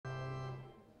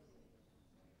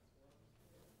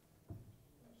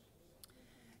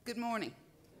Good morning.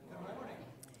 Good morning.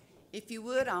 If you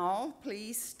would all,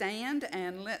 please stand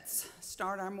and let's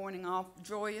start our morning off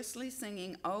joyously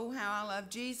singing, "Oh, How I Love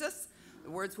Jesus."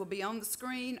 The words will be on the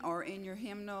screen or in your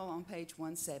hymnal on page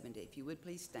 170. If you would,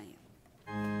 please stand.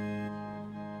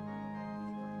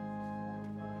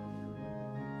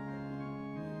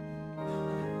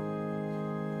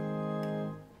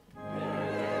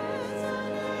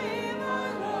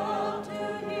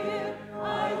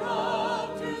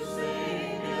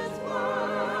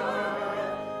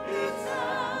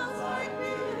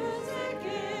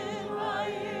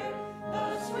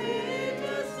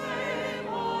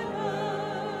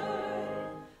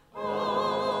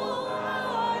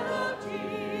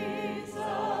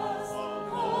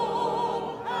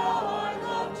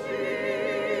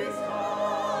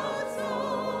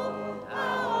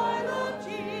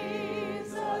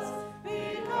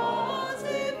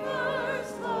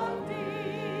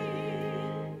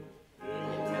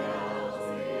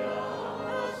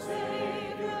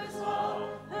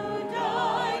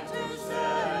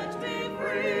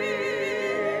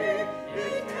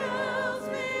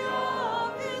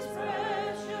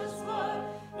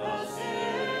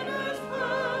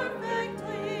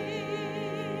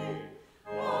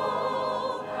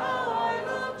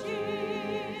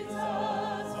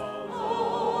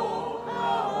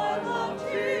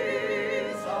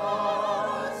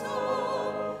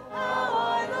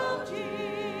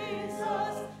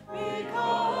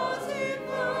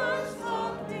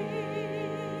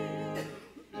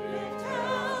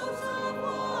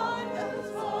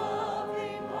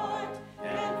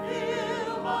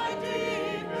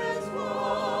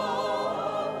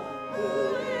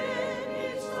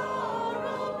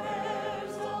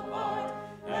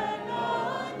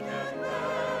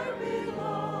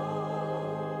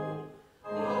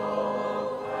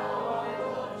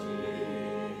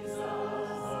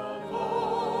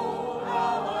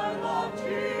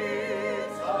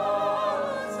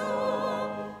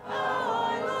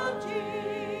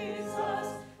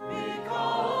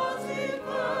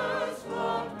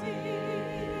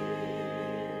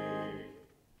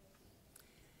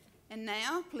 And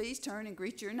now, please turn and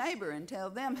greet your neighbor and tell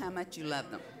them how much you love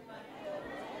them.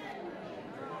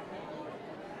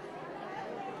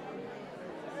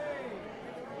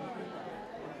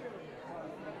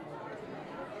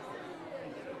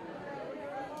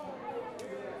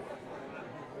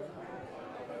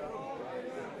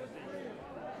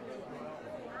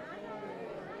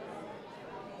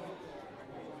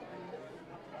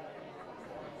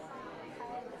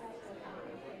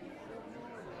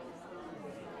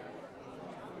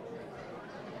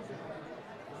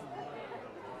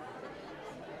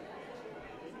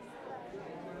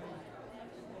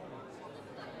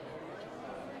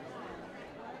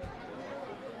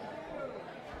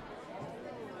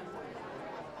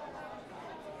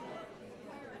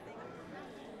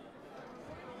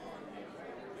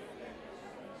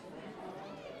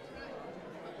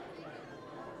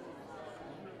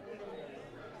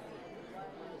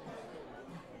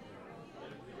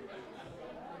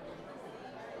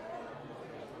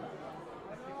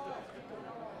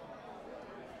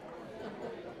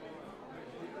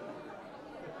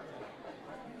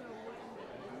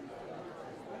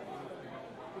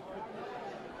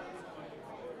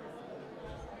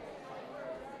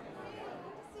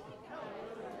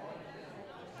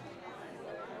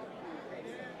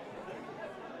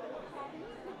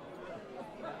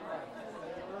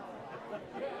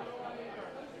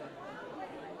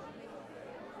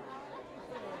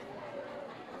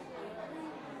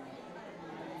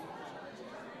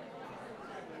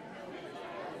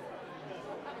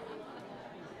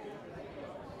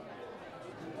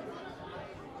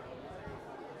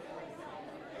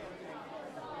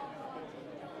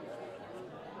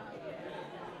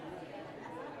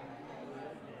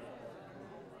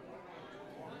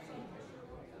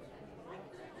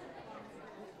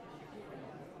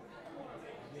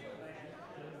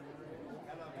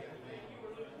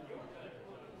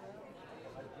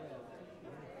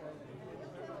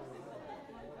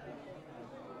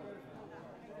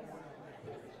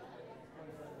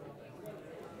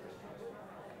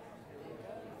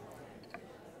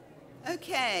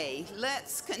 Okay,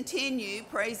 let's continue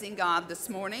praising God this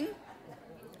morning.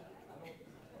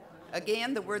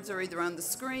 Again, the words are either on the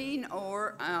screen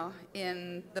or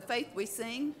in The Faith We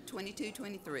Sing,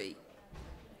 22-23.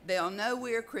 They'll know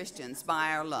we're Christians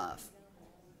by our love.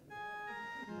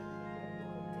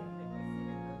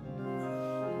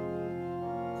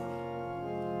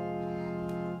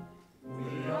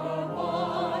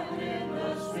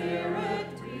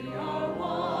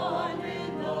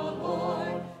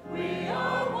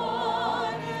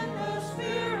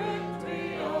 Spirit.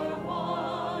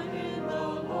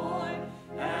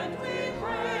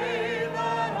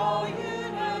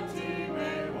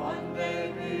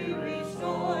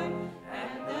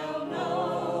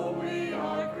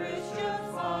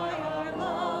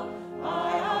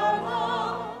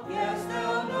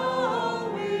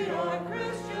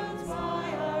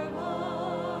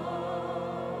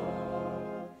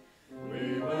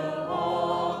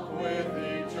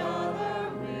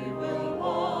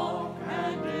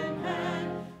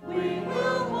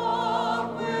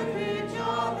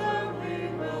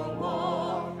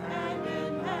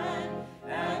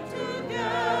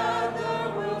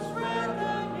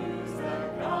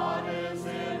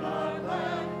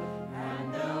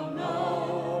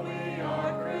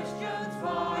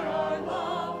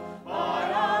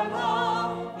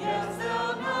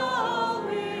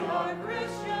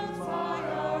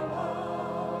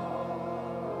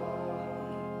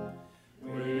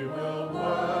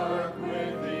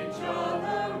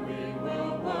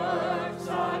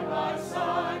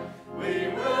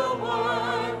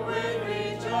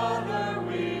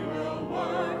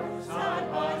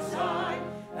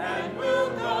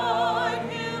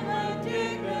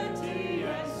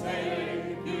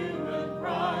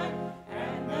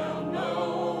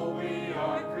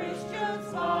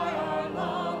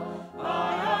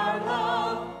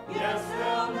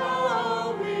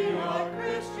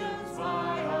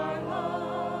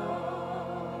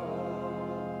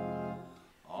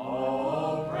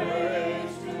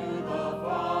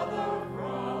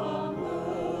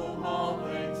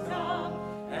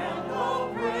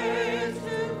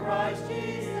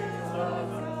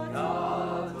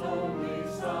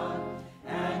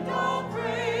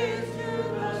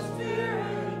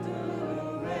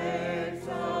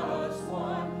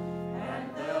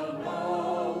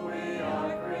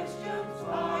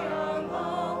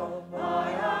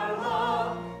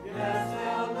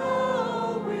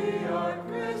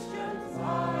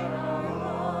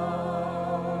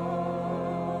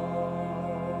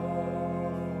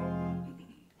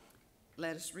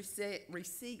 let us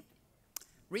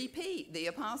repeat the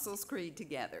Apostles' Creed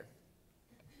together.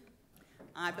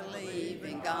 I believe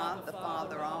in God the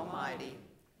Father Almighty,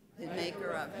 the maker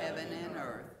of heaven and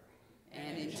earth,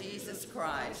 and in Jesus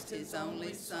Christ, his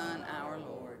only Son, our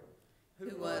Lord,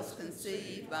 who was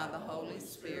conceived by the Holy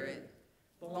Spirit,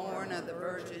 born of the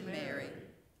Virgin Mary,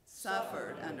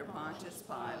 suffered under Pontius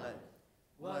Pilate,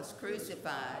 was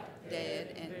crucified,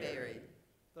 dead, and buried.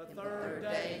 The third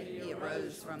day he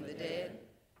arose from the dead.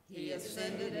 He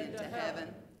ascended into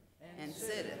heaven and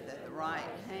sitteth at the right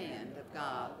hand of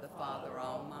God the Father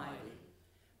Almighty.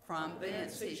 From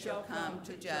thence he shall come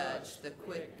to judge the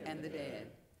quick and the dead.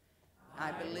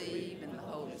 I believe in the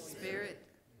Holy Spirit,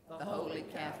 the Holy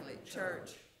Catholic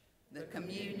Church, the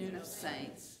communion of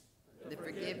saints, the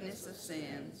forgiveness of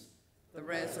sins, the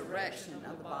resurrection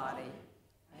of the body,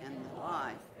 and the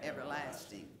life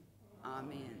everlasting.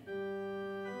 Amen.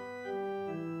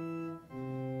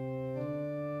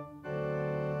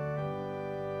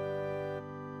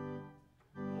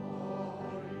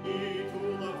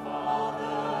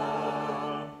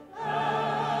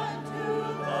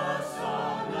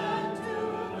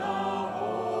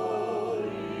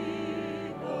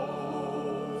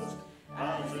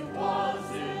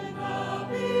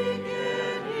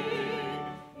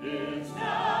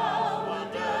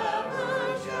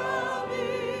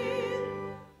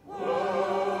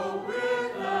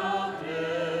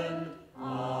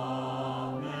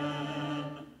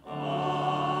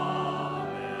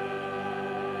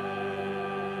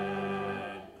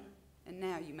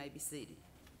 Seated.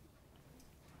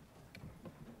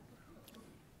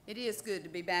 It is good to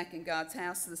be back in God's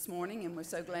house this morning, and we're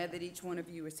so glad that each one of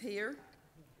you is here.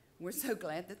 We're so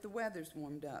glad that the weather's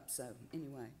warmed up. So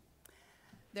anyway,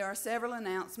 there are several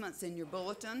announcements in your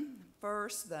bulletin.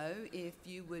 First, though, if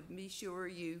you would be sure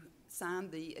you sign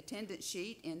the attendance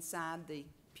sheet inside the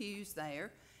pews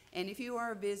there. And if you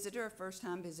are a visitor, a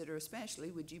first-time visitor especially,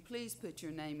 would you please put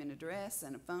your name and address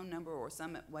and a phone number or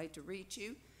some way to reach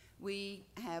you. We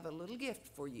have a little gift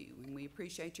for you, and we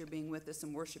appreciate your being with us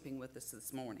and worshiping with us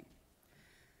this morning.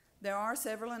 There are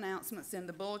several announcements in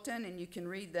the bulletin, and you can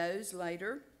read those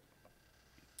later.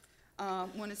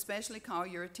 One especially call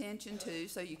your attention to,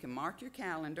 so you can mark your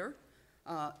calendar,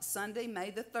 Sunday, May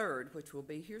the 3rd, which will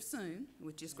be here soon,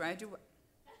 which is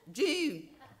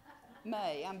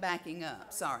May, I'm backing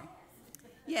up, sorry.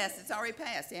 Yes, it's already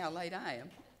passed, see how late I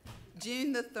am.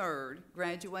 June the 3rd,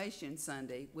 graduation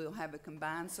Sunday, we'll have a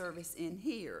combined service in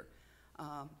here.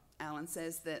 Allan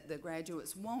says that the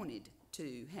graduates wanted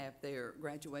to have their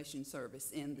graduation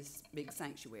service in this big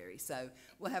sanctuary. So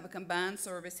we'll have a combined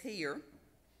service here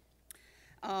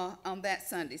on that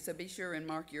Sunday. So be sure and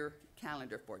mark your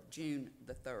calendar for June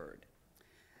the 3rd.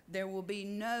 There will be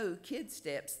no Kids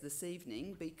Steps this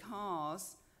evening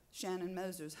because Shannon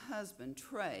Moser's husband,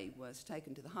 Trey, was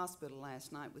taken to the hospital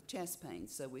last night with chest pain,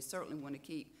 so we certainly want to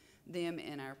keep them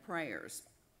in our prayers.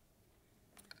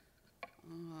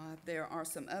 There are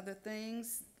some other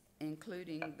things,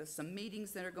 including some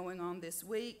meetings that are going on this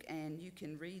week, and you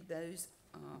can read those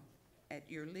at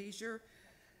your leisure.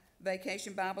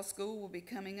 Vacation Bible School will be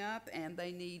coming up, and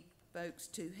they need folks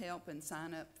to help and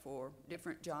sign up for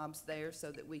different jobs there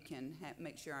so that we can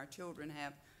make sure our children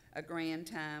have a grand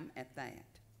time at that.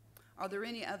 Are there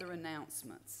any other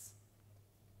announcements?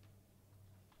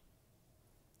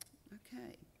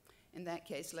 Okay. In that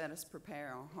case, let us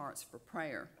prepare our hearts for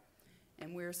prayer.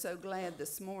 And we're so glad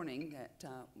this morning that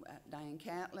Diane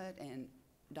Catlett and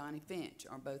Donnie Finch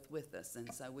are both with us.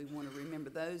 And so we want to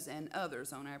remember those and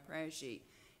others on our prayer sheet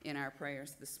in our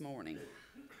prayers this morning.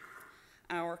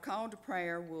 Our call to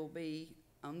prayer will be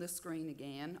on the screen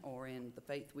again, or in the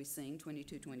Faith We Sing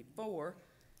 2224,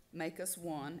 Make Us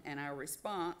One, and our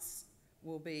response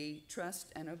will be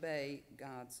trust and obey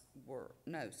God's word.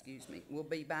 Will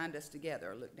be bind us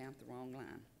together. I looked down the wrong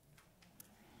line.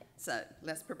 So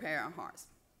let's prepare our hearts.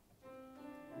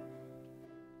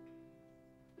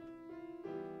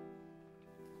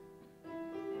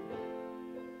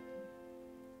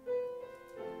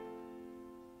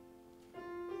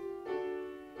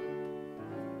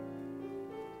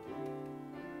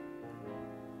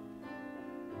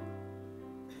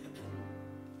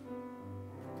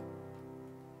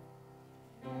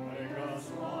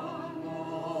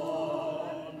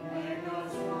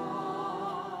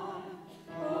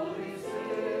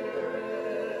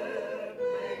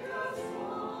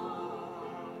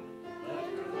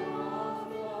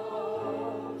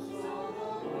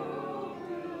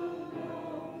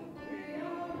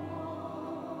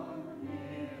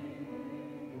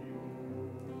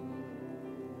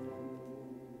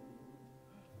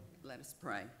 Let us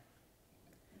pray.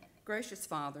 Gracious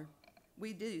Father,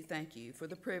 We do thank you for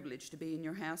the privilege to be in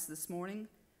your house this morning.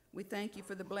 We thank you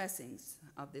for the blessings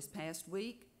of this past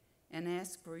week and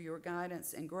ask for your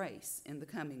guidance and grace in the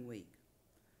coming week.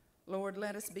 Lord,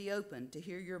 let us be open to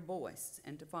hear your voice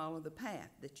and to follow the path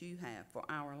that you have for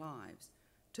our lives,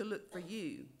 to look for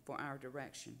you for our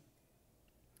direction.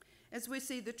 As we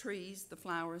see the trees, the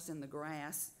flowers, and the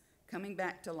grass coming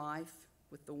back to life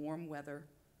with the warm weather,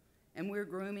 and we're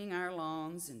grooming our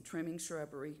lawns and trimming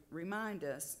shrubbery, remind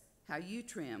us how you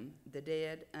trim the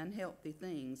dead, unhealthy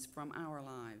things from our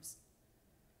lives.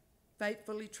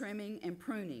 Faithfully trimming and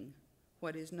pruning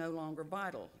what is no longer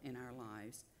vital in our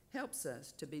lives helps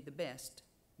us to be the best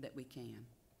that we can.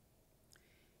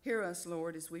 Hear us,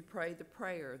 Lord, as we pray the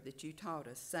prayer that you taught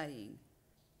us, saying,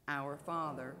 Our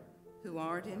Father, who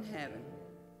art in heaven,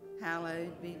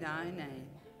 hallowed be thy name.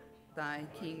 Thy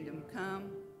kingdom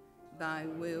come, thy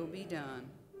will be done,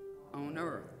 on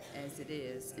earth as it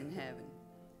is in heaven.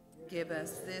 Give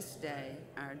us this day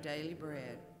our daily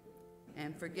bread,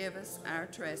 and forgive us our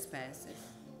trespasses,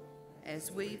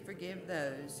 as we forgive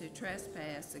those who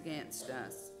trespass against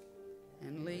us.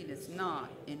 And lead us not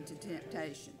into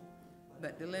temptation,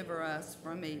 but deliver us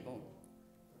from evil.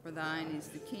 For thine is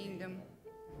the kingdom,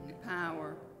 and the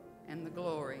power, and the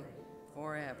glory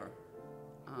forever.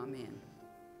 Amen.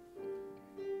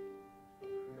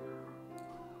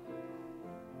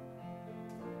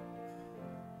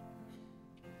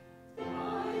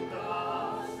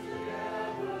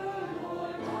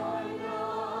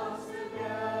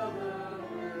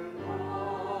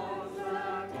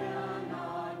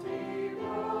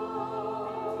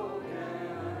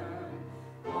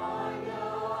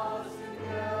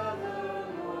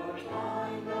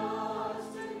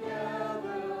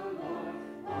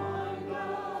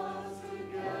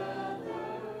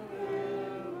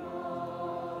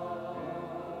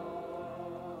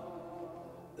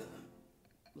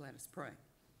 Let us pray.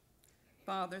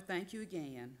 Father, thank you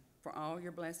again for all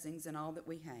your blessings and all that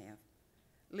we have.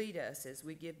 Lead us as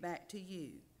we give back to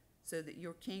you so that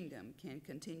your kingdom can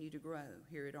continue to grow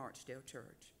here at Archdale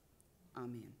Church.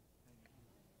 Amen.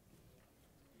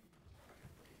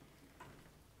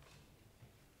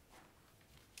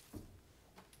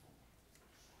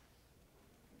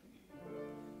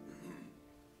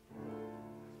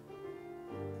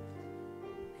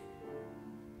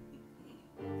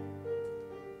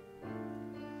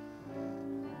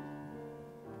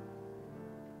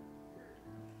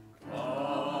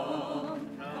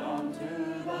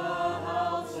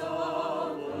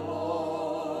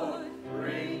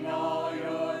 Bring all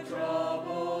your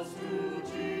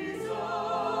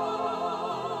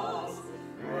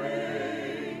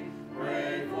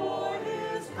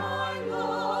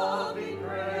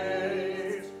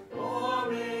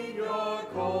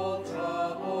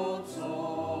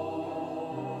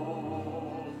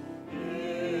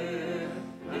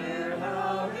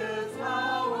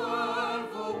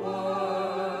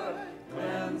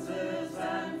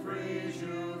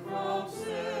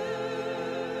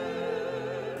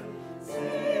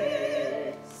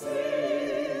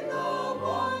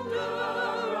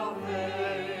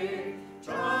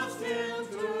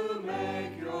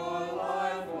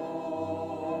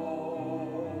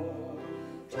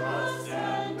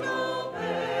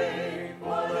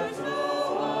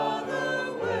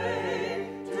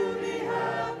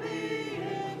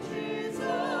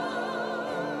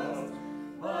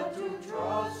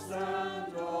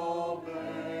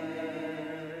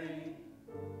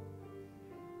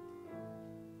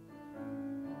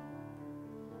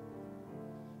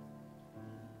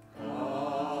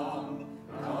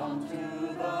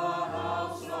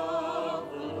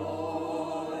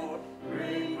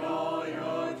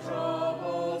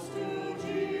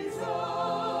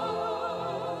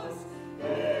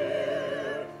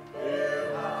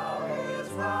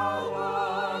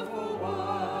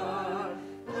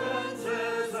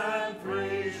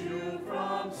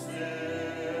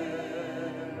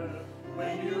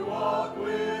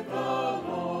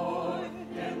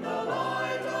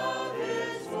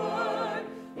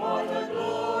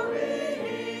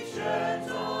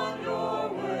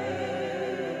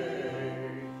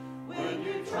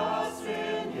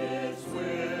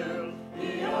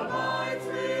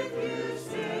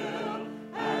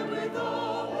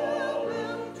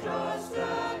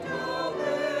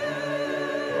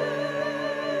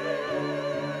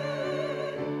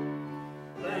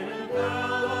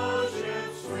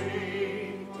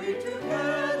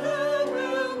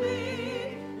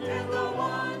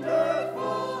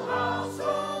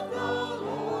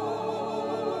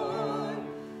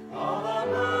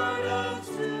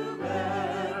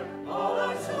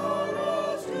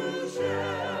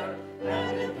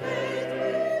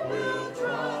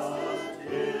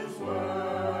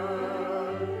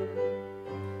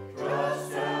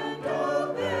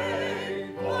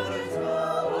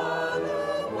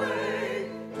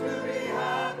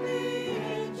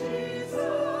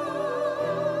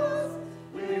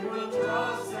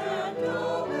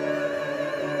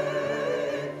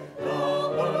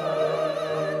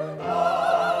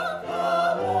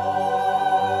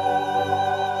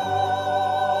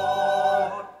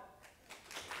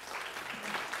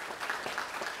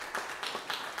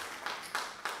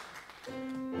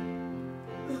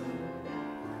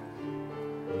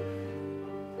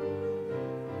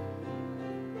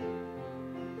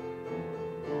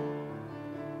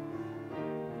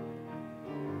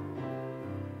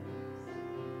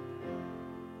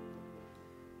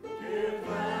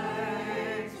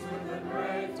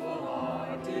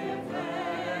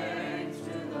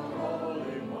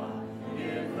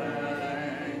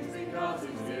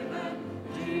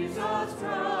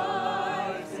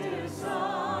Christ, his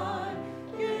Son.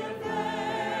 Give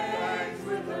thanks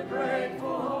with a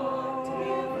grateful heart.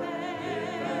 Give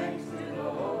thanks to the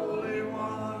Holy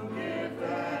One. Give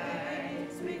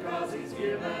thanks because he's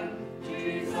given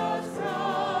Jesus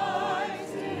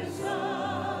Christ, his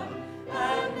Son.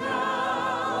 And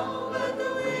now let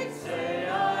the weak say,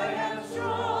 I am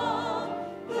strong.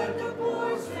 Let the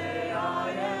poor say,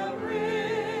 I am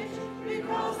rich,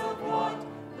 because of what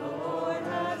the Lord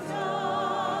has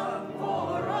done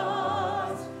for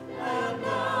us. And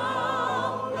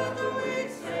now let the weak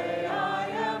say, I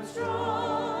am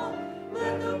strong.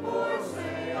 Let the poor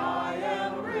say, I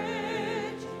am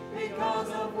rich, because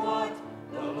of what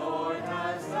the Lord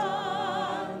has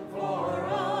done for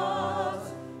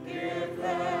us. Give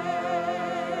thanks.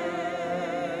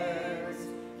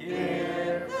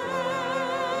 Give thanks.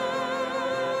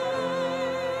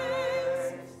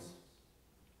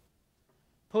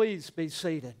 Please be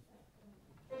seated.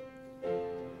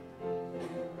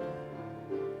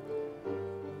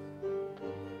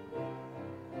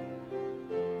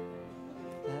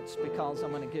 That's because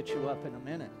I'm going to get you up in a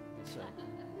minute. So.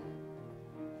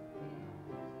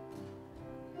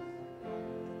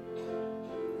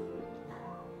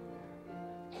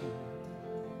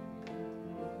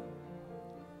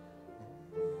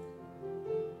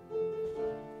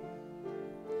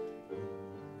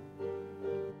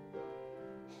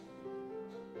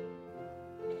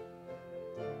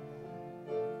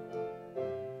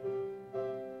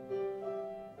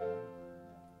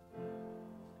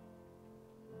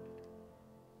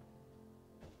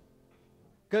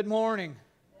 Good morning.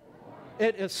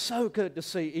 It is so good to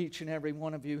see each and every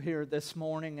one of you here this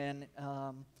morning. And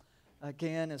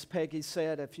again, as Peggy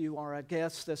said, if you are a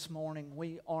guest this morning,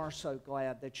 we are so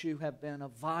glad that you have been a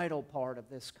vital part of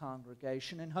this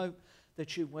congregation, and hope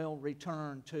that you will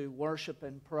return to worship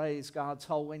and praise God's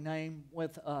holy name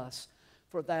with us.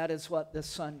 For that is what this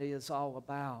Sunday is all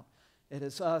about. It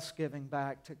is us giving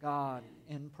back to God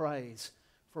in praise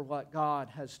for what God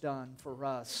has done for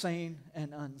us, seen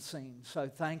and unseen. So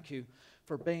thank you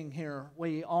for being here.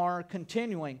 We are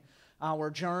continuing our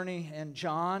journey in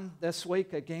John this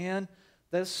week again.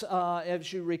 This,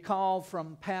 as you recall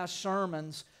from past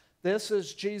sermons, this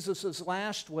is Jesus'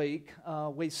 last week.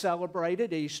 We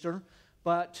celebrated Easter,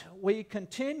 but we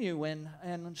continue in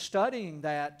studying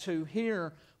that to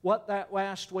hear what that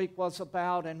last week was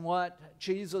about and what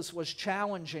Jesus was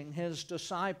challenging His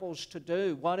disciples to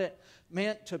do, what it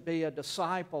meant to be a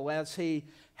disciple as He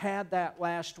had that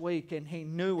last week and He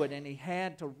knew it, and He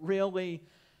had to really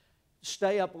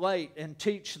stay up late and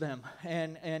teach them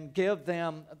and give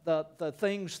them the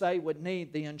things they would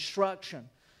need, the instruction,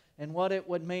 and what it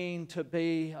would mean to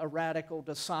be a radical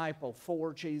disciple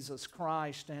for Jesus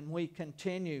Christ. And we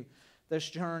continue this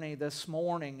journey this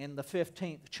morning in the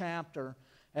 15th chapter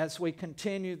as we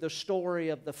continue the story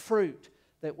of the fruit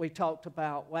that we talked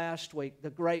about last week, the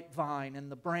grapevine and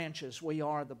the branches. We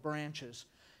are the branches.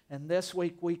 And this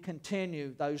week we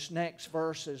continue those next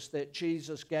verses that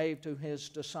Jesus gave to His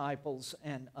disciples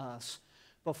and us.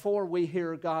 Before we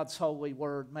hear God's holy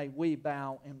word, may we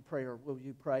bow in prayer. Will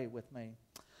you pray with me?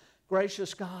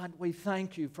 Gracious God, we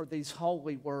thank You for these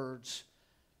holy words,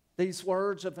 these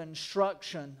words of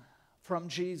instruction from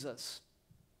Jesus.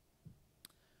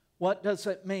 What does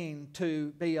it mean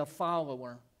to be a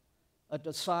follower, a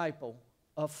disciple,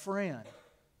 a friend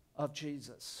of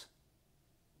Jesus?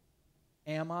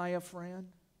 Am I a friend?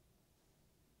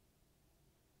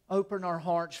 Open our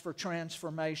hearts for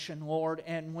transformation, Lord,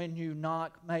 and when You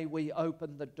knock, may we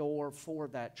open the door for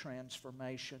that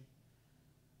transformation.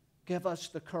 Give us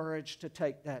the courage to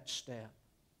take that step.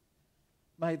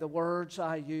 May the words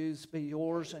I use be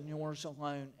Yours and Yours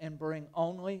alone, and bring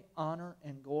only honor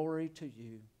and glory to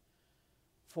You.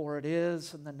 For it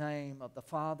is in the name of the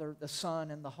Father, the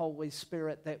Son, and the Holy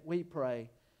Spirit that we pray,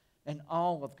 and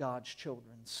all of God's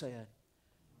children said,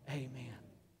 Amen.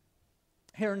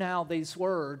 Hear now these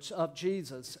words of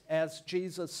Jesus, as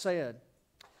Jesus said,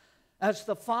 As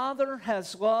the Father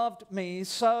has loved me,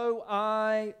 so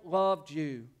I loved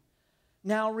you.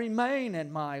 Now remain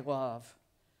in my love.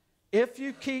 If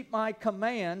you keep my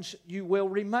commands, you will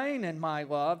remain in my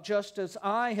love, just as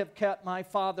I have kept my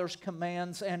Father's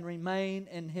commands and remain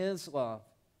in His love.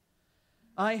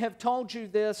 I have told you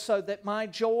this so that my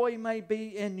joy may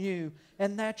be in you,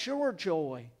 and that your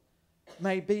joy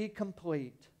may be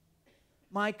complete.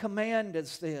 My command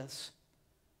is this: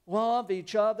 love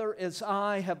each other as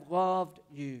I have loved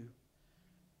you.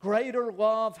 Greater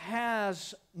love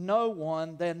has no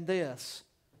one than this,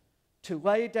 to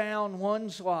lay down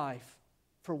one's life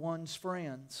for one's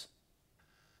friends.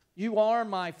 You are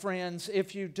my friends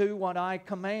if you do what I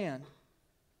command.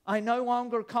 I no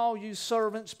longer call you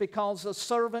servants, because a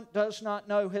servant does not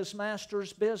know his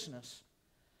master's business.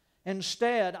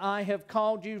 Instead, I have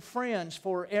called you friends,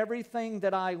 for everything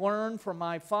that I learned from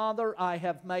my Father I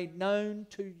have made known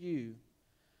to you.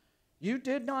 You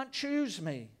did not choose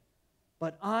me,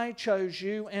 but I chose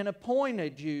you and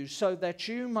appointed you so that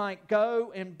you might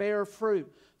go and bear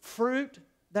fruit, fruit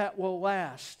that will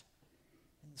last,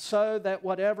 and so that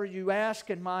whatever you ask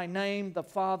in my name, the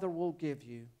Father will give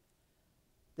you.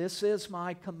 This is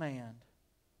my command.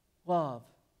 Love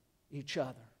each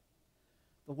other.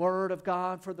 The Word of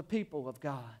God for the people of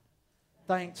God.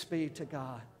 Thanks be to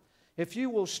God. If you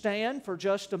will stand for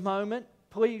just a moment,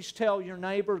 please tell your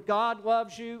neighbor, God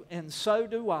loves you and so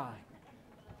do I.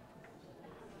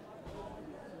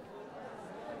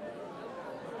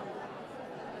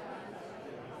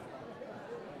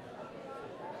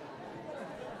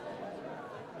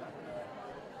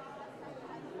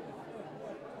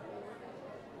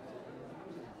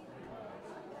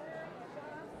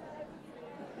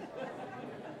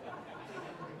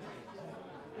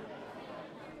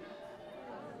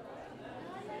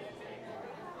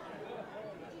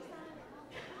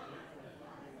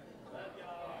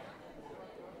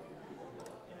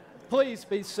 Please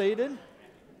be seated.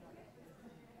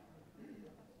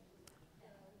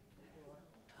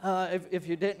 If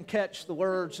you didn't catch the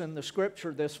words in the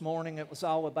scripture this morning, it was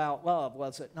all about love,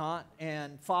 was it not?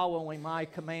 And following my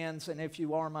commands, and if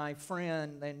you are my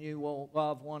friend, then you will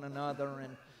love one another,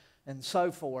 and so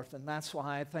forth. And that's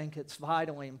why I think it's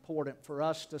vitally important for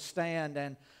us to stand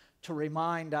and to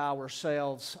remind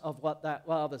ourselves of what that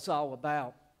love is all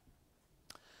about.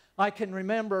 I can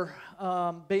remember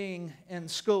being in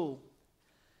school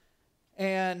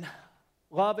and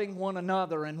loving one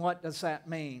another, and what does that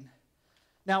mean?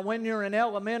 Now, when you're in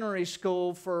elementary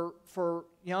school, for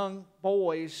young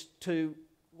boys to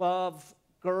love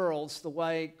girls the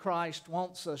way Christ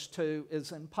wants us to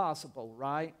is impossible,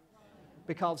 right?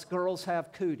 Because girls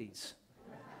have cooties.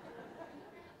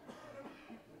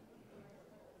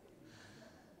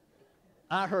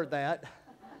 I heard that.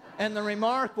 And the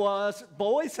remark was,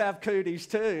 boys have cooties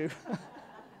too.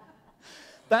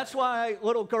 That's why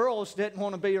little girls didn't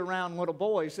want to be around little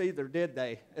boys either, did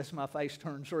they? As my face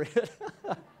turns red.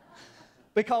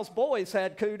 Because boys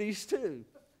had cooties too.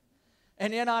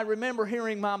 And yet I remember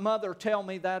hearing my mother tell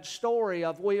me that story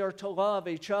of we are to love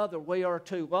each other, we are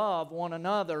to love one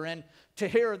another. And to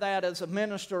hear that as a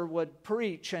minister would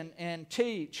preach and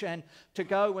teach, and to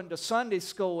go into Sunday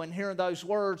school and hear those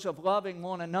words of loving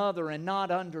one another and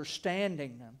not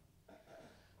understanding them.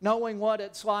 Knowing what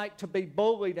it's like to be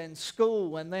bullied in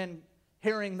school and then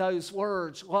hearing those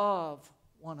words, love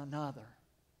one another.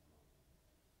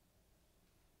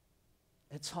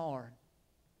 It's hard.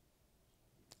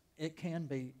 It can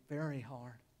be very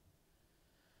hard.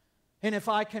 And if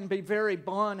I can be very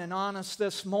blunt and honest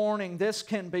this morning, this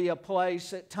can be a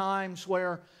place at times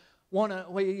where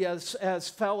we as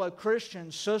fellow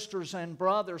Christians, sisters and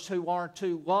brothers who are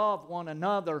to love one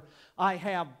another, I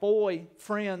have boy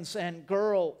friends and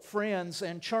girl friends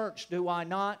in church, do I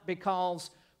not? Because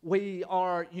we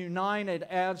are united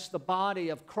as the body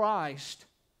of Christ.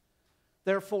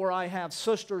 Therefore, I have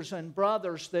sisters and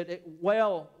brothers that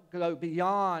go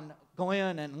beyond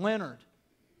Glenn and Leonard.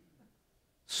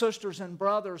 Sisters and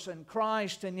brothers in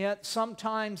Christ, and yet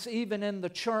sometimes even in the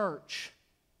church,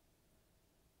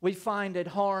 we find it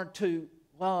hard to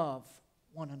love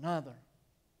one another.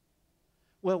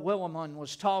 Will Willimon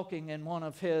was talking in one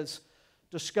of his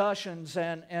discussions,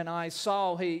 and I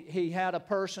saw he had a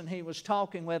person he was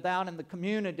talking with out in the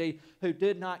community who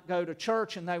did not go to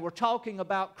church, and they were talking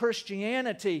about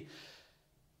Christianity.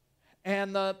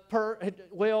 And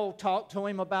Will talked to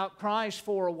him about Christ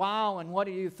for a while, and what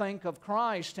do you think of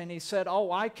Christ? And he said,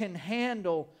 oh, I can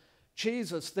handle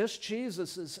Jesus. This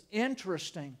Jesus is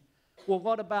interesting. Well,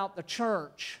 what about the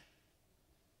church?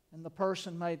 And the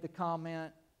person made the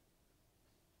comment,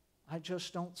 I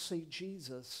just don't see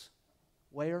Jesus.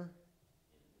 Where?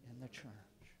 In the church.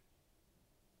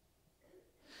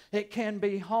 It can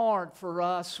be hard for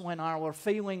us when our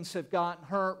feelings have gotten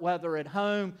hurt, whether at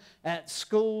home, at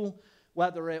school,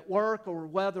 whether at work, or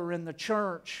whether in the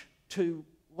church, to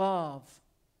love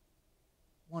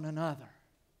one another.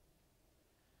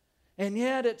 And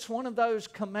yet it's one of those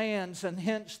commands, and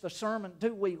hence the sermon,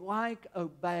 do we like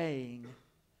obeying?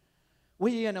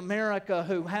 We in America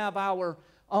who have our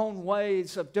own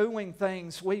ways of doing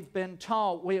things, we've been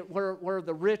taught, we're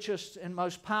the richest and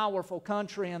most powerful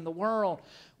country in the world.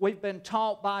 We've been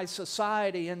taught by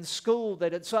society and school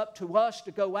that it's up to us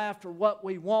to go after what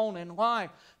we want in life,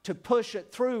 to push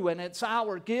it through, and it's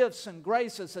our gifts and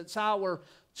graces, it's our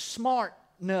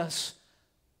smartness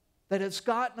that has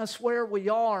gotten us where we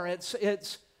are.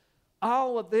 It's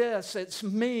all of this. It's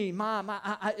me,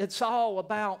 it's all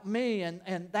about me,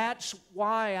 and that's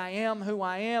why I am who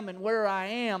I am and where I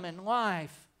am in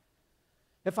life.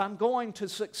 If I'm going to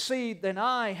succeed, then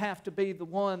I have to be the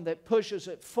one that pushes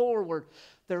it forward.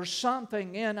 There's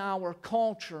something in our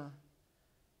culture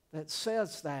that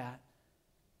says that.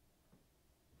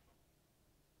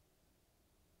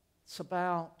 It's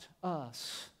about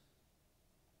us.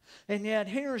 And yet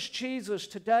here's Jesus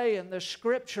today in the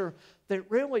Scripture that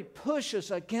really pushes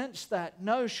against that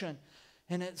notion.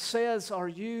 And it says, are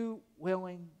you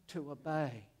willing to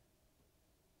obey?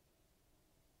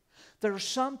 There's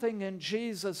something in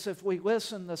Jesus, if we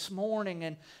listen this morning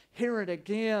and hear it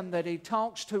again, that He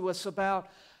talks to us about.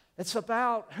 It's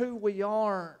about who we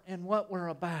are and what we're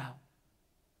about.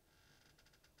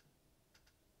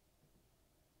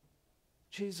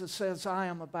 Jesus says, I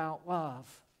am about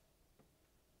love.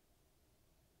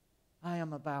 I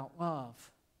am about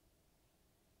love.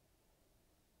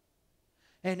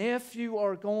 And if you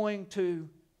are going to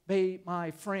be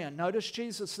my friend, notice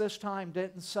Jesus this time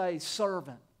didn't say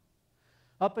servant.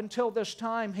 Up until this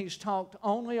time, He's talked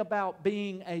only about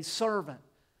being a servant.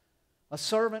 A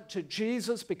servant to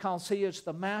Jesus because He is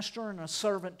the master, and a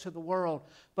servant to the world.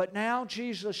 But now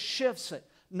Jesus shifts it.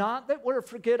 Not that we're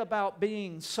forget about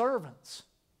being servants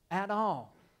at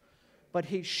all, but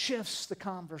He shifts the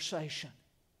conversation.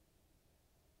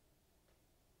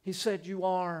 He said, you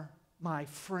are my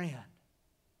friend.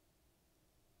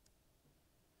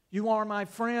 You are my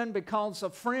friend because a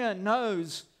friend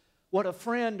knows what a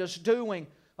friend is doing.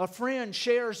 A friend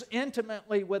shares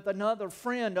intimately with another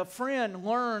friend. A friend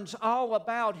learns all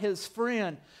about his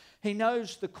friend. He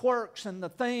knows the quirks and the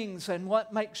things and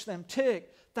what makes them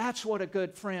tick. That's what a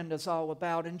good friend is all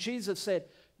about. And Jesus said,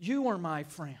 you are my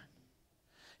friend.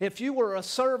 If you were a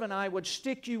servant, I would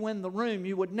stick you in the room.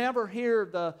 You would never hear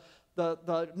the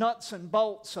nuts and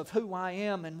bolts of who I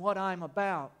am and what I'm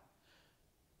about.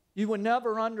 You would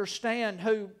never understand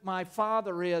who my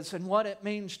Father is and what it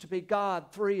means to be God,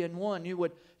 3 in 1. You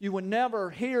would never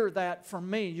hear that from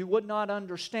me. You would not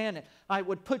understand it. I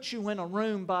would put you in a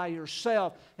room by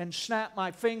yourself and snap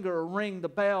my finger or ring the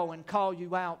bell and call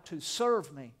you out to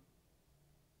serve me.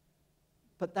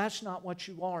 But that's not what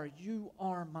you are. You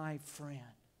are my friend.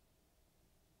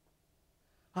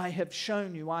 I have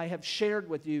shown you, I have shared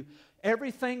with you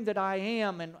everything that I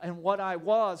am and what I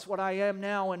was, what I am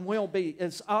now and will be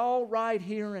is all right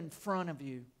here in front of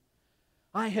you.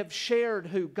 I have shared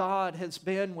who God has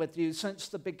been with you since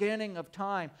the beginning of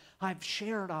time. I've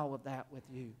shared all of that with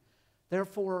you.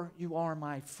 Therefore, you are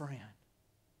my friend.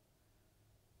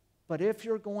 But if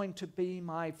you're going to be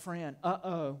my friend,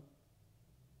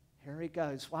 here he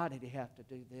goes. Why did he have to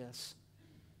do this?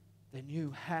 Then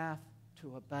you have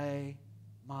to obey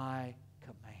my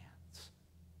commands.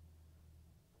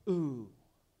 Ooh.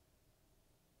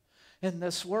 In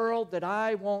this world that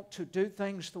I want to do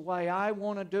things the way I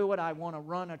want to do it, I want to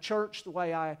run a church the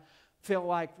way I feel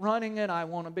like running it, I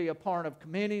want to be a part of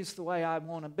committees the way I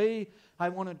want to be, I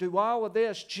want to do all of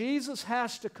this, Jesus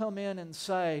has to come in and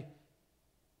say,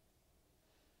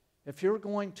 if you're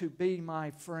going to be my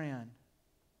friend,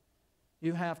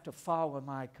 you have to follow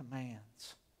my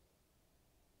commands.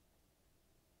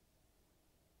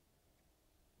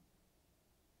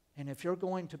 And if you're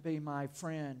going to be my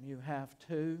friend, you have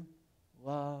to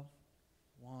love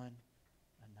one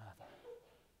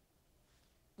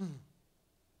another.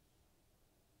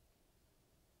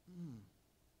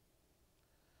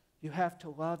 You have to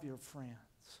love your friends.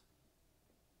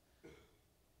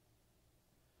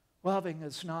 Loving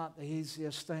is not the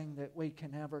easiest thing that we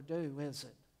can ever do, is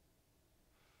it?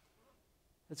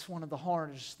 It's one of the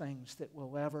hardest things that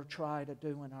we'll ever try to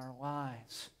do in our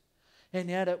lives. And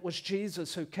yet it was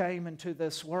Jesus who came into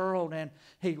this world and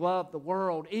He loved the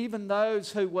world. Even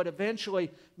those who would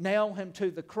eventually nail Him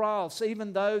to the cross,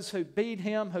 even those who beat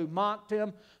Him, who mocked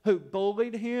Him, who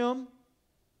bullied Him.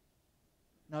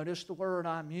 Notice the word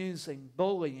I'm using,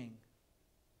 bullying.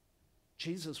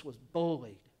 Jesus was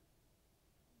bullied.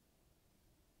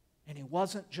 And He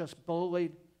wasn't just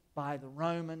bullied by the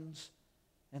Romans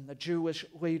and the Jewish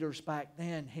leaders back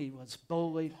then. He was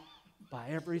bullied by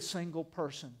every single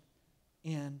person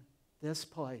in this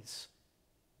place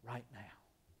right now.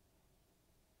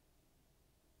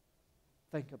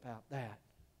 Think about that.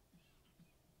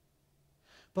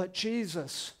 But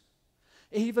Jesus,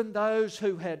 even those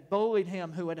who had bullied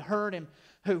Him, who had hurt Him,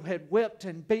 who had whipped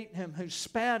and beaten Him, who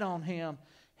spat on Him,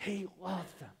 He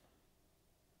loved them.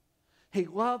 He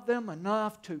loved them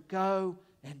enough to go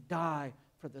and die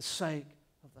for the sake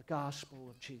of the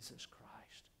gospel of Jesus Christ.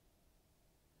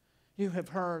 You have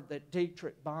heard that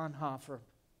Dietrich Bonhoeffer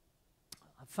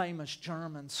famous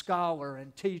German scholar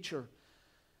and teacher,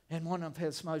 and one of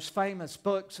his most famous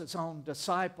books is on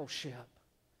discipleship.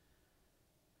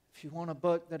 If you want a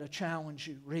book that'll challenge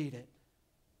you, read it.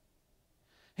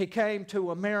 He came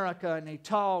to America and he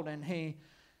taught, and he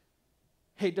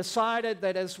decided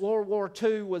that as World War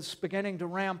II was beginning to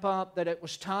ramp up, that it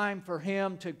was time for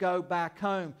him to go back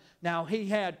home. Now, he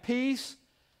had peace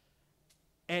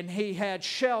and he had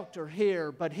shelter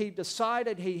here, but he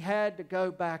decided he had to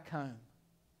go back home.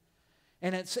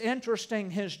 And it's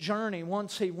interesting, his journey,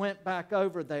 once he went back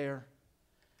over there.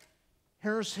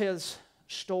 Here's his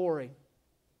story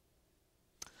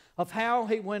of how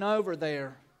he went over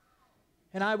there.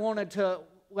 And I wanted to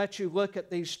let you look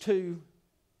at these two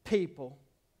people.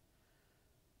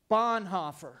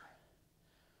 Bonhoeffer,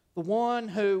 the one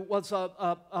who was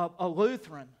a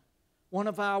Lutheran, one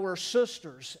of our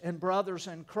sisters and brothers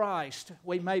in Christ.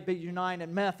 We may be United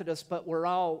Methodists, but we're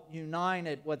all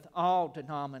united with all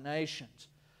denominations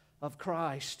of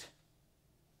Christ.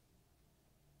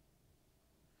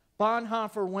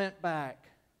 Bonhoeffer went back.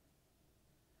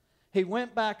 He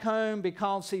went back home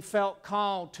because he felt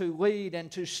called to lead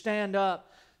and to stand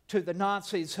up to the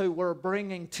Nazis who were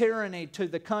bringing tyranny to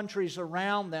the countries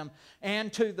around them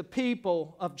and to the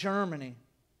people of Germany.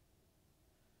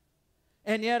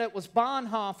 And yet it was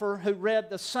Bonhoeffer who read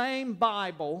the same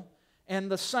Bible and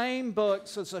the same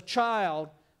books as a child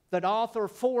that Arthur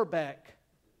Forbeck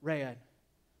read.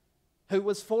 Who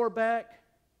was Forbeck?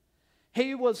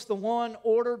 He was the one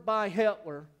ordered by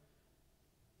Hitler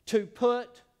to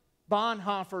put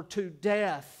Bonhoeffer to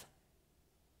death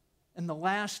in the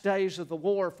last days of the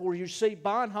war. For you see,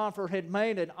 Bonhoeffer had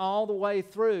made it all the way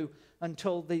through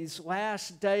until these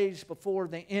last days before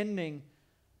the ending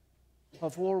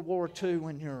of World War II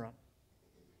in Europe.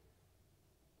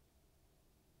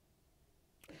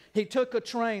 He took a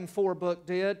train, Forbeck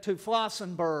did, to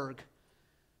Flossenburg,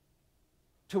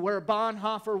 to where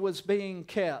Bonhoeffer was being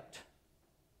kept.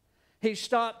 He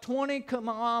stopped 20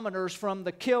 kilometers from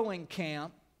the killing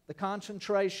camp, the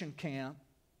concentration camp.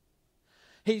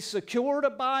 He secured a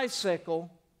bicycle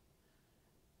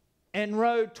and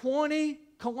rode 20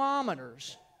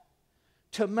 kilometers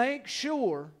to make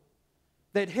sure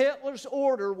that Hitler's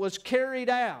order was carried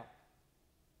out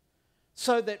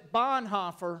so that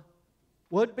Bonhoeffer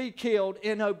would be killed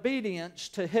in obedience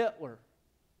to Hitler.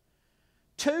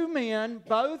 Two men,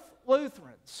 both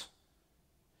Lutherans,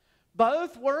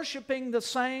 both worshiping the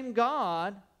same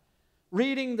God,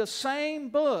 reading the same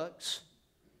books,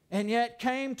 and yet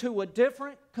came to a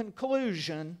different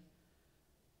conclusion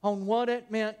on what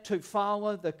it meant to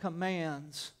follow the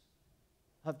commands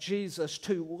of Jesus,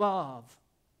 to love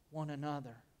one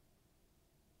another.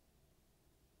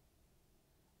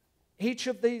 Each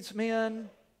of these men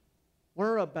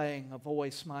were obeying a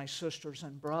voice, my sisters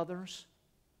and brothers,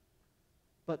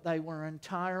 but they were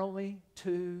entirely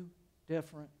two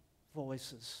different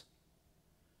voices.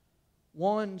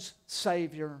 One's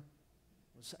Savior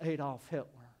was Adolf Hitler.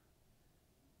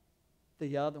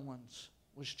 The other one's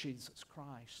was Jesus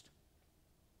Christ.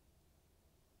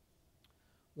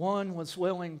 One was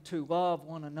willing to love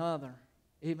one another,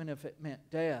 even if it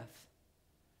meant death.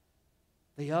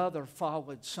 The other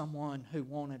followed someone who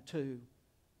wanted to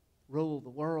rule the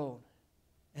world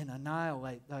and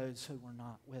annihilate those who were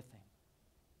not with him.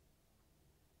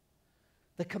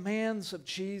 The commands of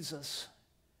Jesus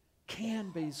can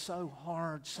be so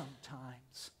hard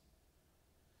sometimes.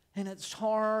 And it's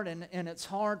hard, and it's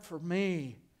hard for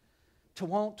me to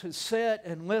want to sit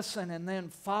and listen and then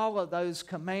follow those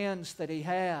commands that he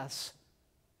has.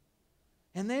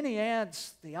 And then he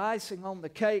adds the icing on the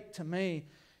cake to me.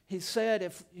 He said,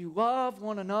 if you love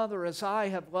one another as I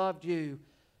have loved you,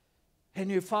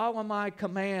 and you follow my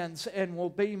commands and will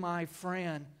be my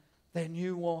friend, then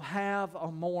you will have a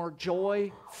more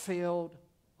joy-filled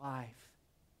life.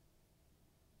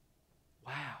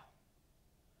 Wow.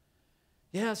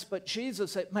 Yes, but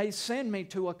Jesus, it may send me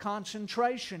to a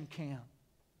concentration camp.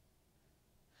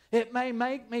 It may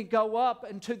make me go up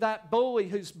into that bully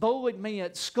who's bullied me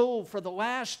at school for the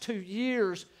last 2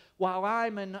 years while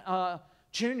I'm in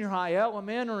junior high,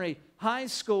 elementary, high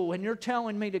school, and you're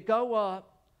telling me to go up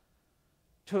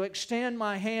to extend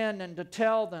my hand and to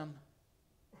tell them,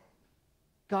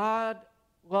 God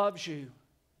loves you,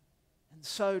 and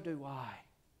so do I.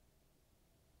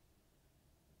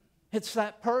 It's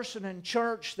that person in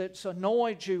church that's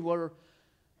annoyed you or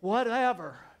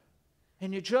whatever,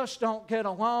 and you just don't get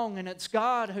along, and it's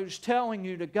God who's telling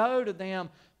you to go to them,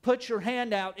 put your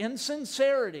hand out in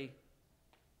sincerity,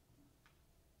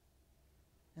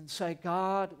 and say,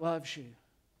 God loves you,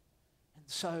 and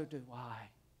so do I.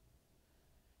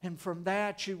 And from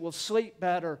that you will sleep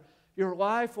better. Your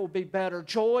life will be better.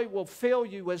 Joy will fill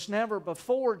you as never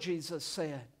before, Jesus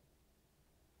said.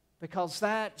 Because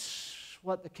that's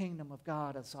what the kingdom of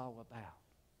God is all about.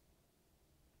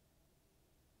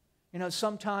 You know,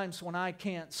 sometimes when I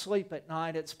can't sleep at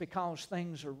night, it's because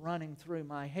things are running through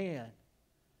my head.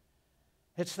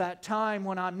 It's that time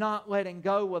when I'm not letting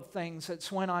go of things.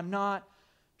 It's when I'm not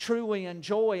truly in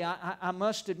joy. I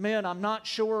must admit, I'm not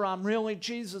sure I'm really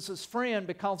Jesus' friend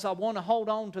because I want to hold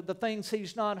on to the things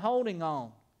He's not holding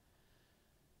on.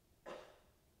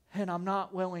 And I'm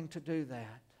not willing to do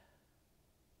that.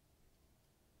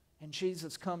 And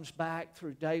Jesus comes back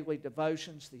through daily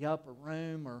devotions, the upper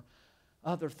room, or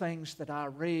other things that I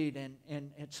read,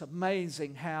 and it's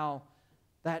amazing how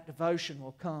that devotion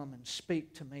will come and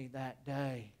speak to me that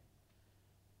day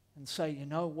and say, you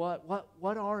know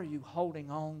what are you holding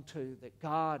on to that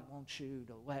God wants you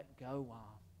to let go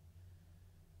of?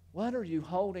 What are you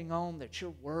holding on that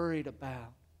you're worried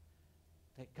about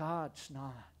that God's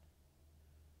not?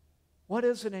 What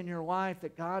is it in your life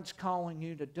that God's calling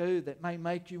you to do that may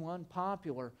make you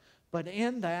unpopular? But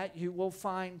in that you will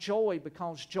find joy,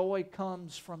 because joy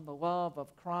comes from the love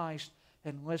of Christ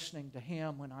and listening to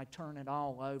Him when I turn it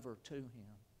all over to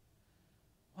Him.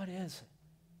 What is it?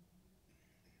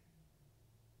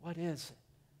 What is it?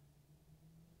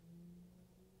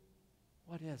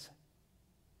 What is it?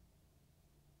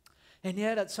 And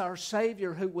yet it's our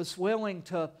Savior who was willing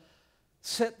to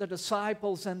sit the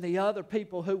disciples and the other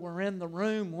people who were in the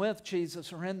room with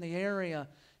Jesus or in the area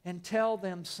and tell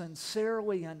them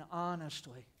sincerely and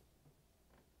honestly,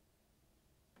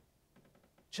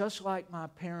 just like my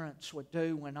parents would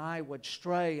do when I would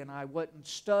stray and I wouldn't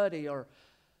study, or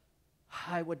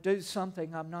I would do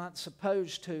something I'm not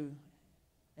supposed to.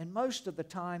 And most of the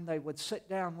time they would sit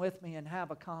down with me and have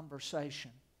a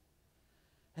conversation.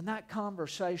 And that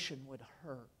conversation would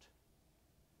hurt.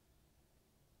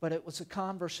 But it was a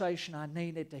conversation I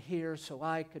needed to hear so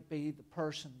I could be the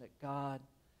person that God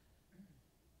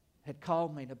had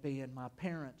called me to be, and my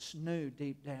parents knew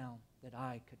deep down that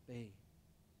I could be.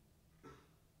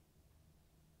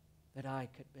 That I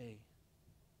could be.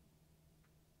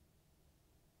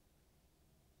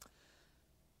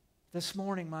 This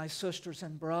morning, my sisters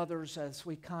and brothers, as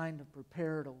we kind of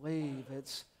prepare to leave,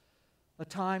 it's a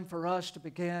time for us to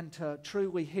begin to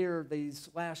truly hear these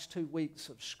last 2 weeks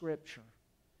of Scripture.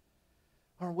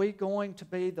 Are we going to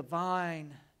be the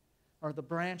vine or the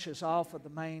branches off of the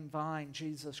main vine,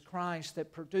 Jesus Christ,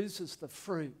 that produces the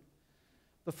fruit?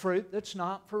 The fruit that's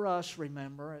not for us,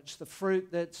 remember. It's the fruit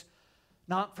that's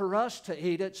not for us to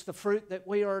eat. It's the fruit that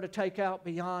we are to take out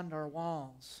beyond our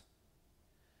walls.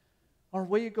 Are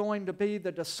we going to be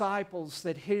the disciples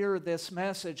that hear this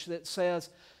message that says,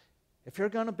 if you're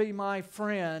going to be my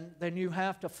friend, then you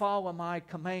have to follow my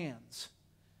commands?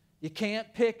 You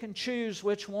can't pick and choose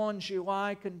which ones you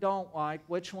like and don't like,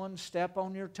 which ones step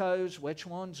on your toes, which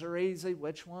ones are easy,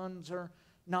 which ones are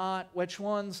not, which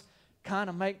ones kind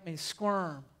of make me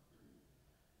squirm.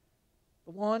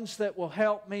 The ones that will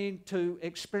help me to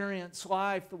experience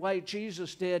life the way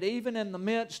Jesus did, even in the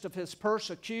midst of His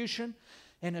persecution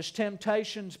and His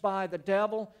temptations by the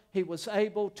devil, He was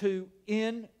able to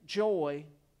enjoy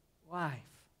life.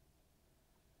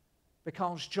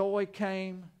 Because joy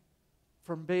came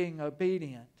from being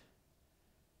obedient.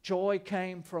 Joy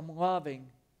came from loving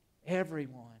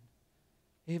everyone,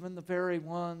 even the very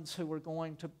ones who were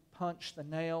going to punch the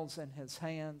nails in His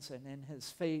hands and in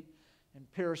His feet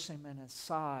and pierce Him in His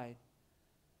side.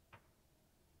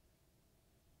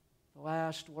 The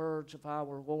last words of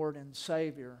our Lord and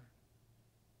Savior,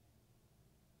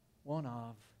 one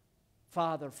of,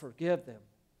 Father, forgive them.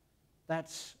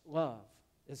 That's love,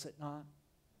 is it not?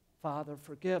 Father,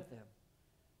 forgive them,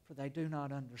 for they do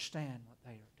not understand what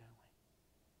they are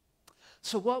doing.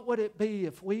 So what would it be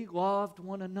if we loved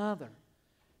one another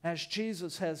as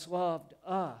Jesus has loved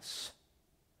us?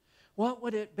 What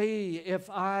would it be if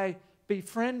I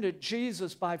befriended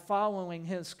Jesus by following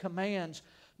His commands,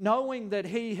 knowing that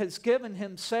He has given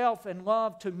Himself and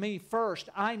love to me first?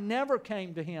 I never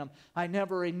came to Him. I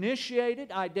never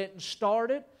initiated. I didn't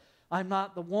start it. I'm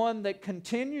not the one that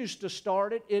continues to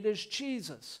start it. It is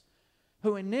Jesus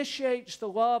who initiates the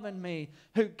love in me,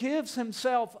 who gives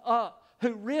Himself up,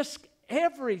 who risked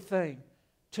everything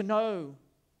to know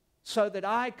so that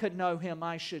I could know Him,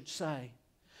 I should say,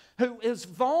 who is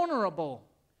vulnerable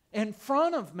in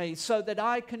front of me so that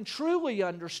I can truly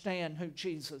understand who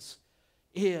Jesus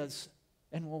is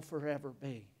and will forever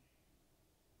be.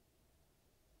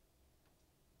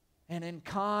 And in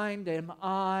kind am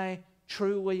I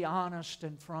truly honest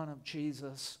in front of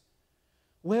Jesus,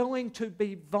 willing to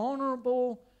be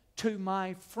vulnerable to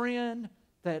my friend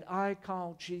that I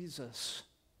call Jesus,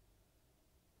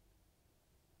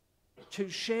 to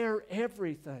share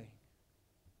everything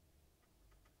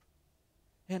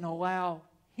and allow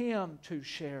Him to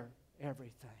share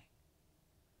everything,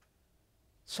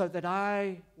 so that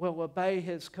I will obey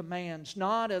His commands,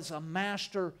 not as a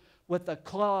master with a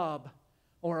club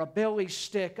or a billy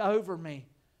stick over me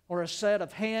or a set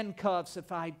of handcuffs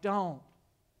if I don't,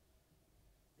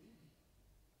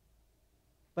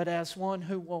 but as one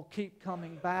who will keep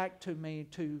coming back to me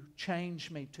to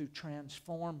change me, to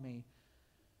transform me,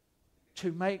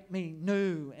 to make me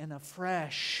new and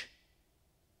afresh,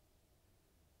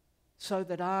 so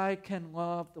that I can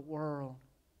love the world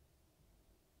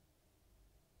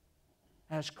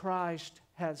as Christ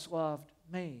has loved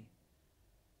me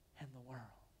and the world.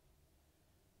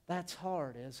 That's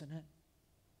hard, isn't it?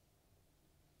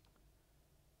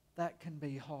 That can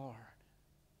be hard.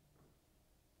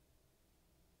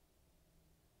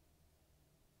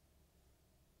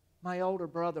 My older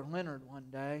brother Leonard one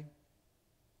day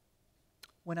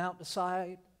went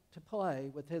outside to play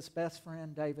with his best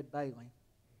friend David Bailey.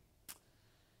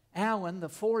 Allan, the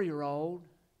 4-year-old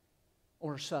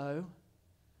or so,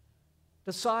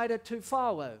 decided to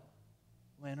follow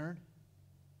Leonard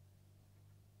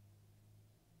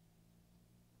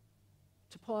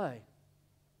to play.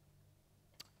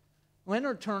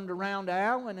 Leonard turned around to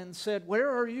Allan and said, "Where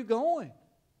are you going?"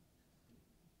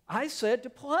 "I said to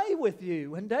play with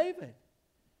you and David."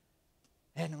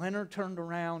 And Leonard turned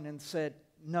around and said,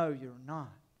 "No, you're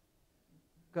not.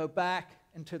 Go back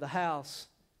into the house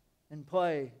and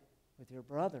play with your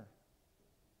brother."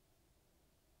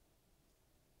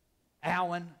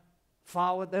 Allan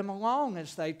followed them along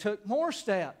as they took more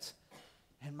steps.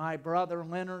 And my brother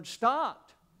Leonard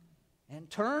stopped and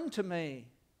turned to me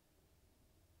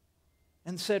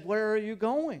and said, "Where are you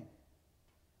going?"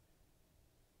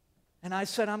 And I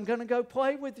said, "I'm going to go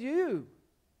play with you."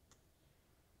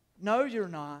 "No, you're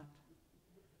not.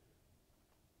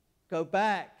 Go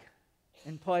back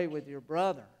and play with your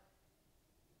brother."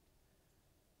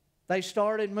 They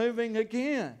started moving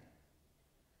again.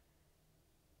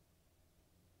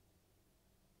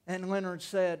 And Leonard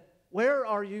said, "Where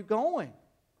are you going?"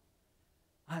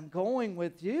 "I'm going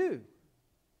with you."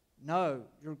 "No,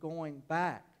 you're going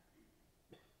back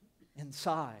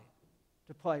inside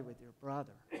to play with your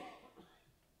brother."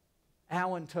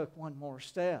 Allan took one more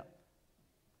step.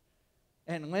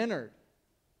 And Leonard,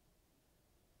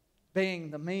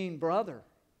 being the mean brother,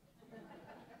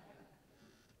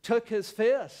 took his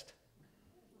fist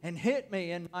and hit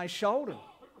me in my shoulder.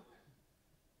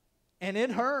 And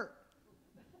it hurt.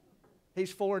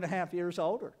 He's 4.5 years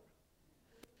older.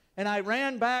 And I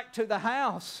ran back to the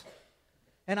house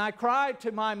and I cried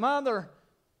to my mother,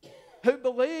 who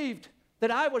believed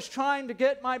that I was trying to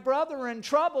get my brother in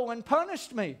trouble and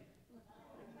punished me.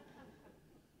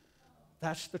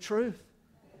 That's the truth.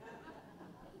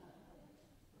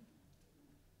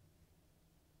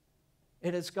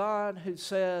 It is God who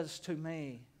says to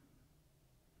me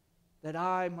that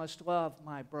I must love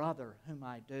my brother whom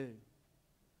I do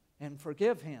and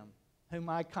forgive him whom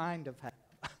I kind of have.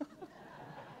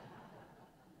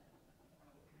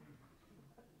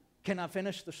 Can I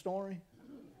finish the story?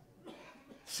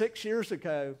 6 years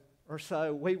ago or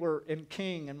so, we were in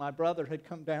King, and my brother had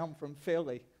come down from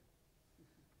Philly.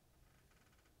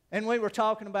 And we were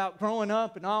talking about growing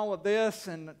up and all of this,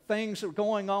 and things were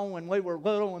going on when we were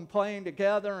little and playing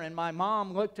together. And my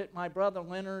mom looked at my brother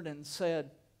Leonard and said,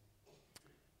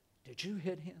 "Did you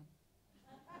hit him?"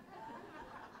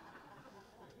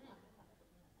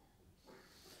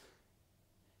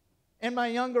 And my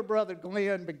younger brother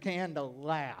Glenn began to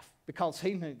laugh because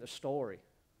he knew the story.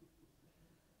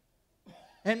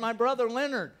 And my brother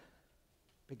Leonard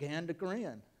began to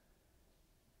grin.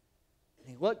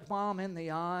 He looked Mom in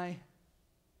the eye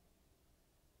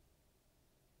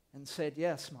and said,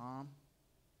 "Yes, Mom,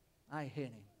 I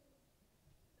hit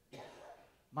him."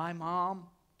 My mom,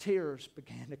 tears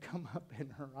began to come up in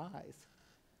her eyes.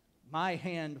 My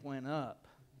hand went up.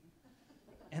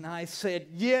 And I said,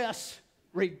 "Yes,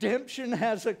 redemption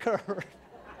has occurred."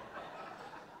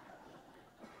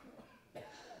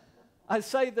 I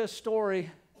say this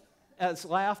story as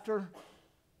laughter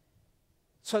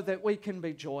so that we can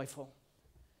be joyful.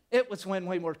 It was when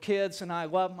we were kids, and I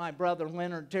loved my brother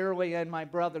Leonard dearly and my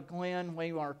brother Glenn.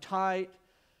 We were tight.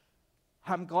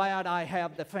 I'm glad I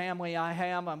have the family I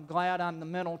have. I'm glad I'm the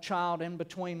middle child in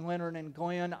between Leonard and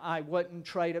Glenn. I wouldn't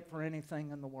trade it for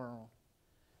anything in the world.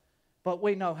 But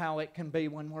we know how it can be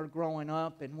when we're growing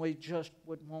up, and we just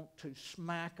would want to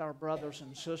smack our brothers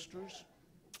and sisters.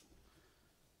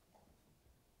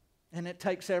 And it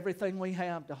takes everything we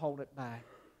have to hold it back.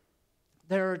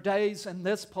 There are days in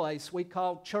this place we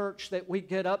call church that we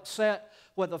get upset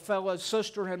with a fellow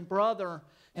sister and brother,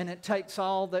 and it takes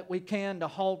all that we can to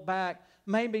hold back,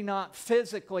 maybe not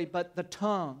physically, but the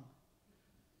tongue.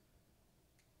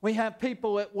 We have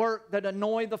people at work that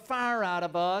annoy the fire out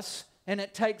of us, and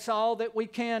it takes all that we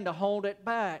can to hold it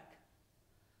back.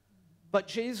 But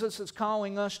Jesus is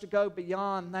calling us to go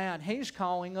beyond that. He's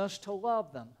calling us to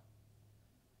love them,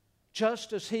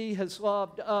 just as He has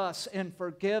loved us in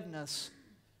forgiveness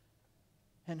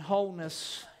and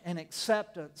wholeness and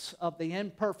acceptance of the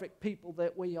imperfect people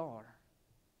that we are.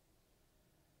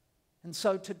 And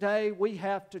so today we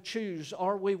have to choose,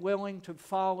 are we willing to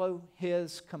follow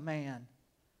His command?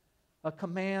 A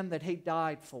command that He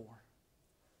died for,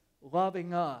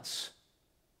 loving us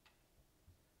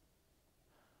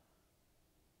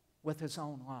with His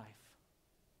own life.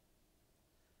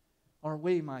 Are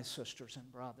we, my sisters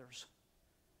and brothers,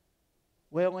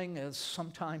 willing as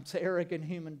sometimes arrogant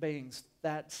human beings,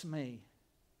 that's me,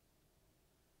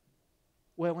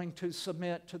 willing to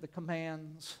submit to the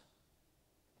commands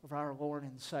of our Lord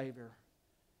and Savior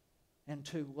and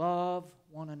to love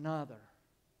one another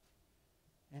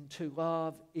and to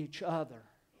love each other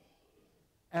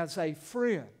as a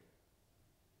friend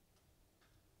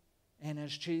and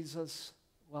as Jesus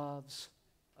loves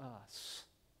us.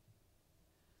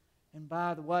 And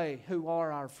by the way, who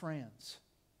are our friends?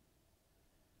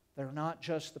 They're not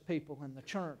just the people in the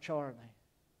church, are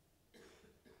they?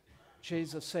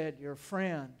 Jesus said, your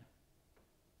friend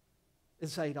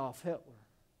is Adolf Hitler,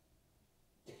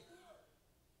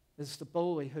 is the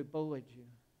bully who bullied you,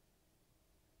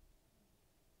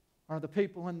 are the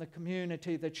people in the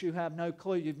community that you have no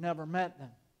clue, you've never met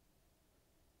them.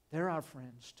 They're our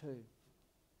friends too.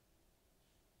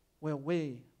 Will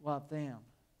we love them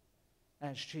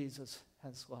as Jesus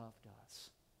has loved us?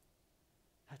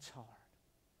 That's hard.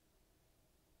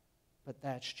 But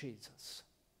that's Jesus.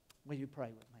 Will you pray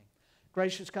with me?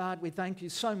 Gracious God, we thank You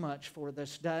so much for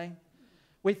this day.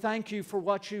 We thank You for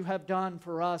what You have done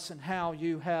for us and how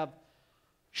You have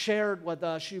shared with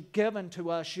us. You've given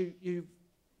to us.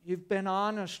 You've been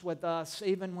honest with us,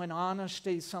 even when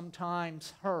honesty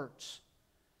sometimes hurts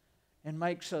and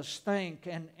makes us think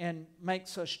and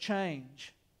makes us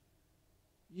change.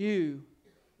 You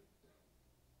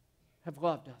have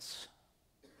loved us,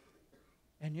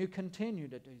 and You continue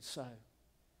to do so.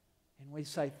 And we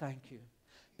say thank You.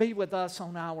 Be with us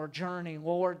on our journey,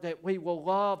 Lord, that we will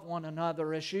love one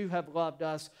another as You have loved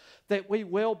us, that we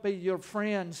will be Your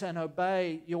friends and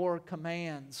obey Your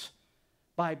commands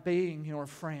by being Your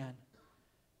friend.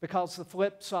 Because the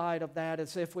flip side of that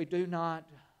is if we do not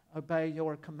obey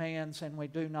Your commands and we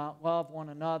do not love one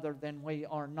another, then we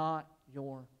are not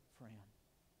Your friend.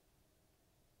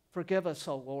 Forgive us,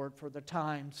 O Lord, for the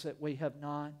times that we have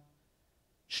not.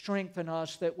 Strengthen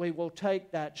us that we will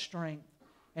take that strength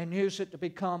and use it to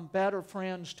become better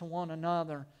friends to one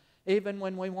another, even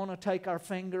when we want to take our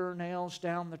fingernails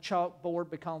down the chalkboard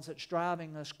because it's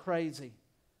driving us crazy.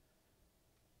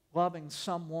 Loving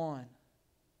someone,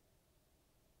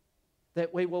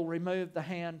 that we will remove the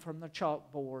hand from the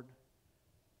chalkboard,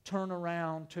 turn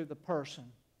around to the person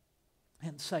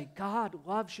and say, God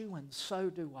loves you and so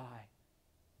do I.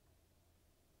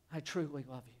 I truly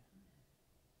love You.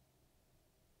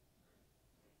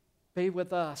 Be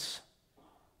with us,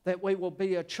 that we will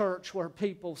be a church where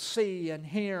people see and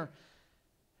hear,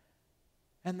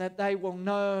 and that they will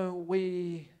know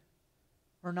we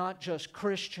are not just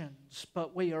Christians,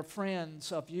 but we are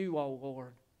friends of You, O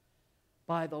Lord,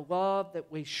 by the love that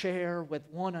we share with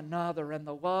one another and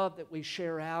the love that we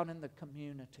share out in the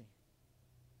community.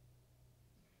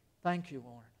 Thank You,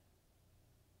 Lord.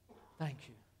 Thank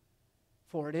You.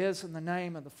 For it is in the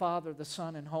name of the Father, the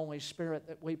Son, and Holy Spirit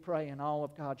that we pray, and all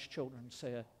of God's children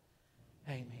said,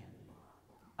 amen.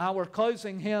 Our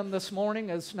closing hymn this morning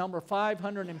is number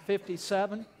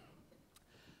 557.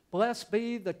 Blessed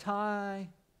be the tie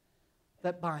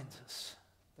that binds us,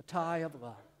 the tie of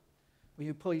love. Will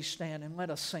you please stand and let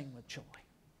us sing with joy?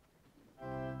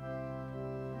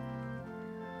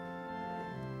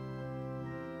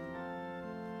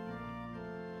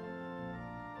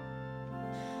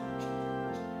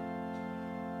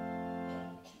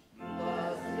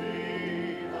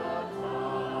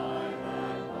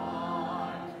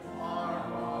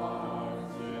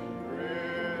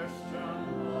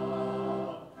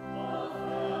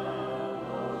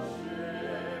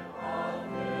 Fellowship of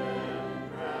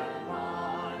kindred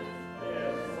minds,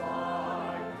 this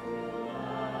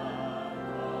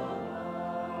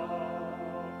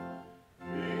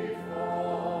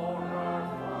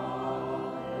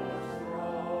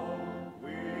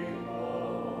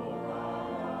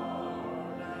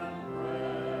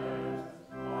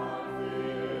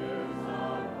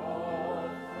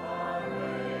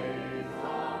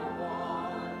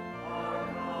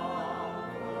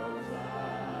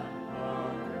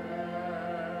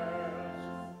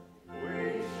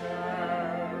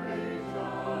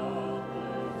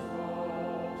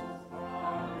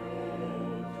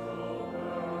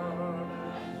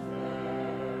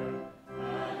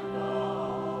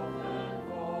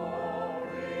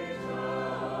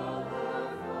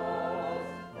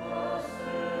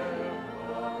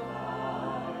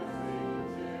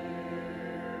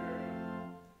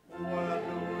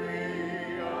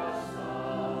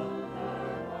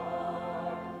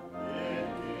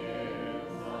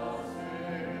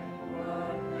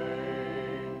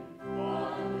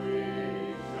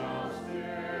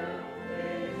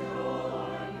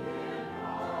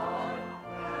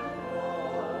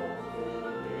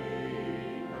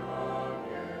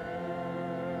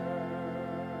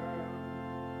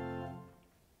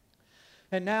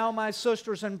And now, my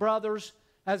sisters and brothers,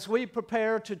 as we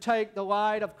prepare to take the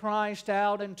light of Christ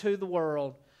out into the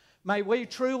world, may we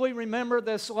truly remember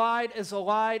this light is a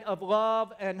light of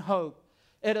love and hope.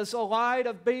 It is a light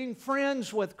of being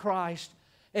friends with Christ.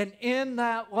 And in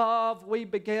that love, we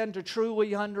begin to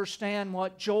truly understand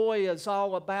what joy is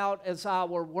all about as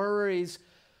our worries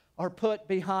are put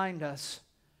behind us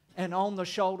and on the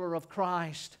shoulder of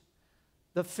Christ.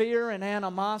 The fear and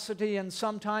animosity and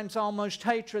sometimes almost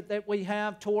hatred that we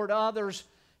have toward others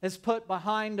is put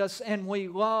behind us, and we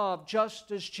love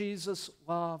just as Jesus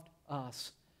loved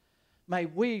us. May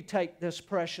we take this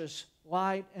precious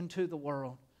light into the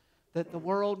world, that the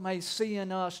world may see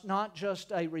in us not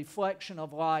just a reflection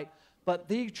of light, but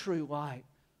the true light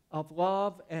of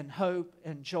love and hope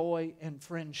and joy and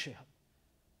friendship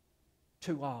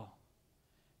to all.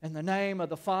 In the name of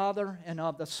the Father, and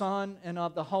of the Son, and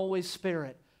of the Holy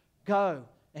Spirit, go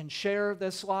and share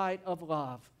this light of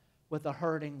love with a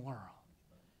hurting world.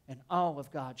 And all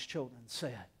of God's children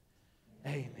said,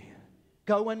 Amen.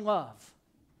 Go in love.